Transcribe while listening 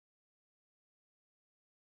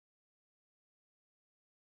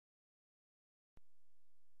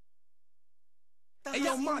Hey,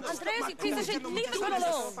 yo, March. Andres, you piece of shit, leave the girl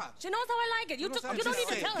alone. She knows how I like it. You don't need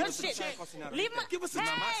to tell her shit. Leave my... Hey,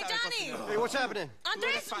 Johnny! Hey, what's happening?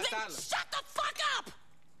 Andres, shut the fuck up!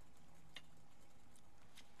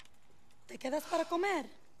 ¿Te quedas para comer?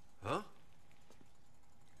 Huh?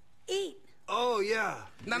 Eat. Oh, yeah.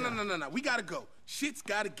 No. We gotta go. Shit's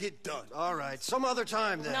gotta get done. All right, some other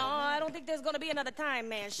time then. No, I don't think there's gonna be another time,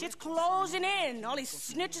 man. Shit's closing in. All these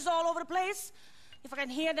snitches all over the place. You fucking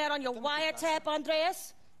hear that on your wiretap,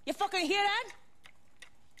 Andreas? You fucking hear that?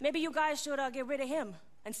 Maybe you guys should get rid of him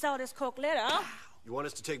and sell this coke later, huh? You want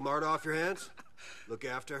us to take Marta off your hands? Look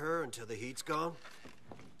after her until the heat's gone?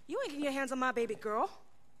 You ain't getting your hands on my baby girl.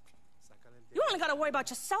 You only gotta worry about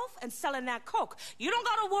yourself and selling that coke. You don't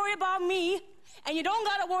gotta worry about me, and you don't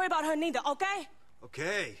gotta worry about her neither, okay?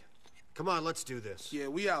 Okay. Come on, let's do this. Yeah,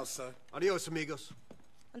 we out, son. Adios, amigos.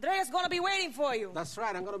 Andrea's gonna be waiting for you. That's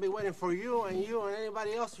right, I'm gonna be waiting for you and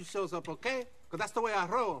anybody else who shows up, okay? Because that's the way I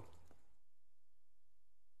roll.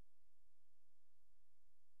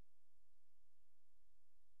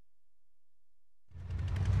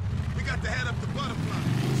 We got to head up the butterfly.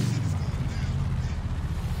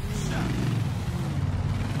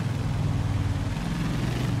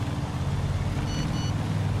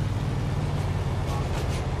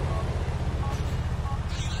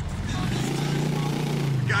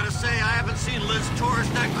 Gotta say, I haven't seen Liz Torres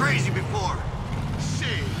that crazy before.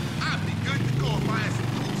 Shit, I'd be good to go if I had some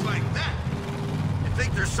moves like that. You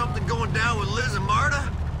think there's something going down with Liz and Marta?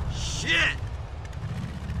 Shit!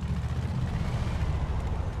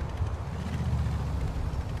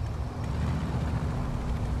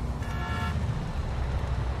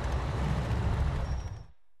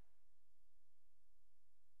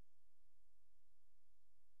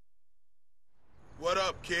 What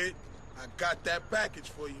up, kid? I got that package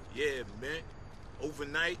for you. Yeah, man.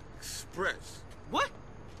 Overnight express. What?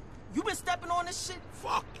 You been stepping on this shit?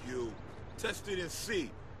 Fuck you. Test it and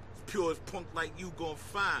see. As pure as punk like you gonna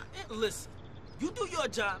find. Listen, you do your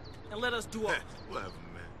job and let us do ours. Whatever,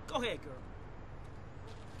 man. Go ahead, girl.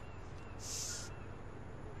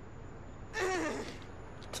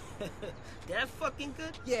 That fucking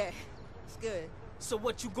good? Yeah, it's good. So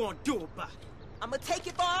what you gonna do about it? I'ma take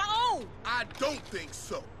it for our own. I don't think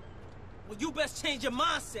so. Well, you best change your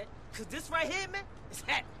mindset, because this right here, man, is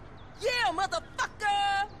happening. Yeah,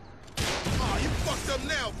 motherfucker! Oh, you fucked up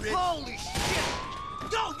now, bitch. Holy shit!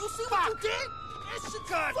 Yo, you see what you did? That shit's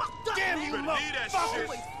God fucked up, damn man. you, Leave that shit.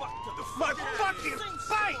 Always fucked up. My fucking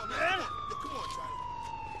fight, man! Yo, come on, Charlie.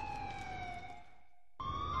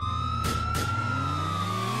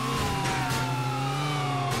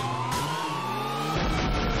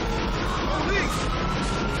 Police!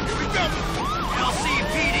 Here we go!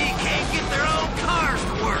 LCPD can't get their own cars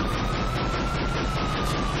to work.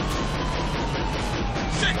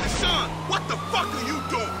 Check the sun! What the fuck are you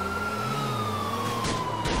doing?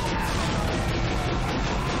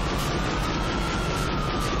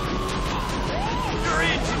 Your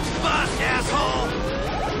engine's bust, asshole!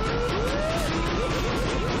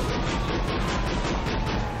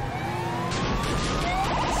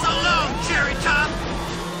 So long, Cherry Top!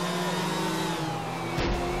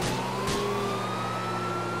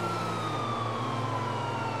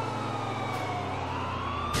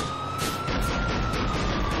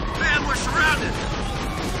 Man, we're surrounded!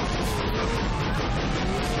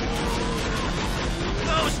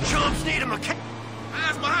 Those chumps need a mechanic!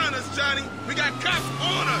 Eyes behind us, Johnny. We got cops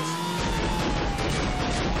on us.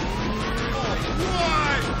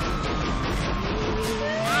 What?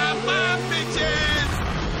 Bye-bye, bitches.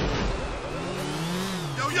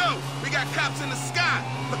 Yo, we got cops in the sky.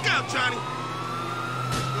 Look out, Johnny.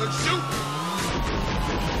 Good shoot.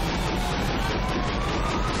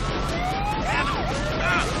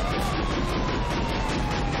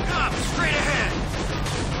 Up, straight ahead!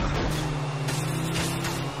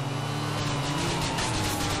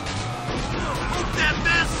 Hope that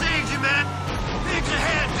vest saves you, man! Big's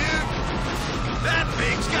ahead, dude! That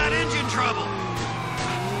Big's got engine trouble!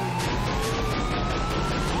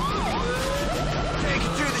 Take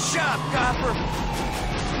it through the shop, Copper!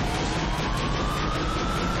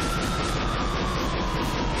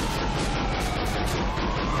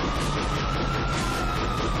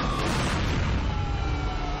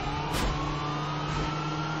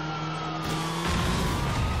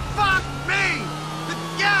 Fuck me! The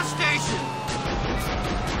gas station!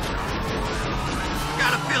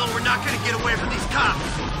 Got a feeling we're not gonna get away from these cops.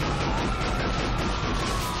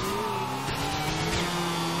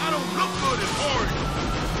 I don't look good in orange.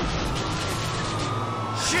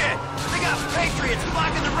 Shit! They got Patriots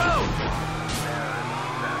blocking the road!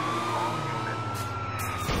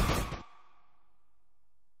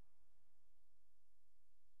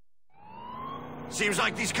 Seems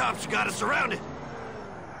like these cops got us surrounded.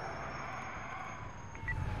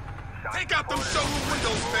 Take out them showroom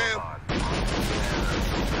windows, fam.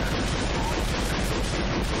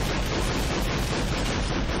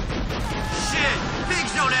 Shit!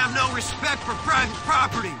 Pigs don't have no respect for private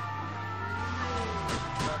property.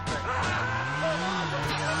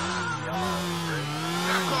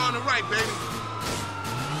 Got a car on the right, baby.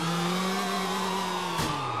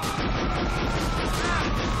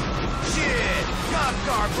 Shit! Cop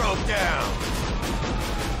car broke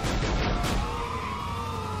down.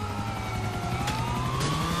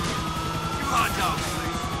 Two hot dogs,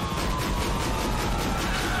 please.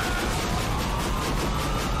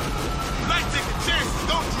 You like taking chances,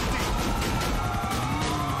 don't you, D?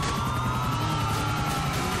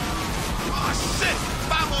 Oh, shit!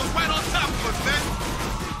 Babo's right on top of us, man.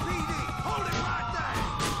 PD, hold it right there.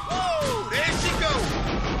 Woo! There she goes.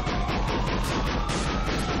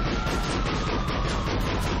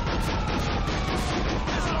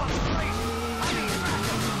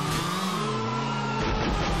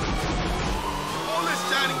 Hold this,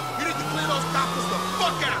 Johnny. You need to clear those coppers the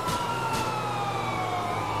fuck out.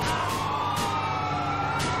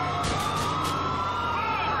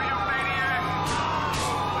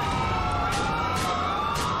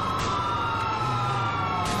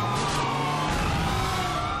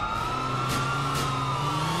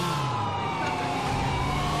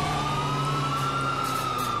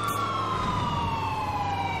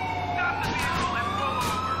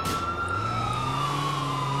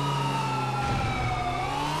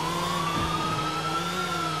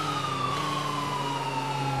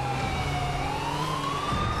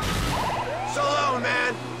 So long,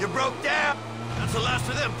 man. You broke down. That's the last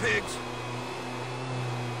of them pigs.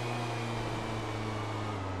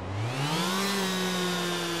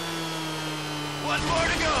 One more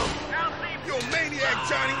to go. You a maniac,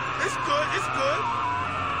 Johnny. It's good, it's good.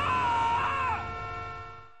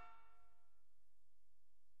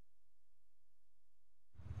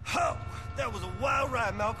 Oh, that was a wild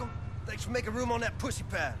ride, Malcolm. Thanks for making room on that pussy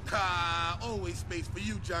pad. Ah, always space for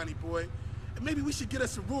you, Johnny boy. And maybe we should get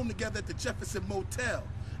us a room together at the Jefferson Motel.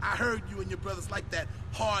 I heard you and your brothers like that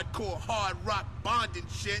hardcore, hard rock bonding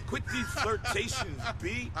shit. Quit these flirtations,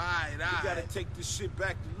 B. All right. We gotta take this shit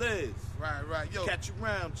back to Liz. Right. Yo, Catch you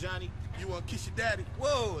around, Johnny. you want to kiss your daddy?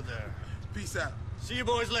 Whoa there. Peace out. See you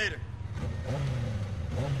boys later.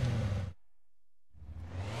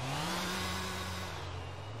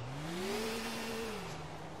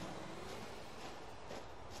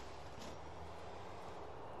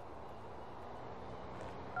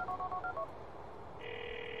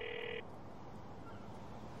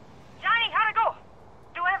 Johnny, how'd it go?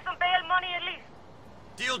 Do I have some bail money at least?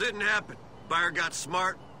 Deal didn't happen. Buyer got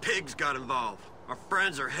smart, pigs got involved. Our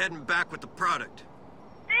friends are heading back with the product.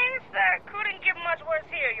 Things couldn't get much worse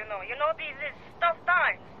here, you know. You know, these is tough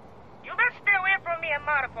times. You better stay away from me and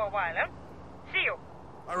Marta for a while, huh? See you.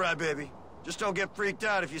 All right, baby. Just don't get freaked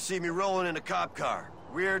out if you see me rolling in a cop car.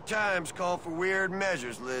 Weird times call for weird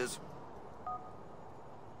measures, Liz.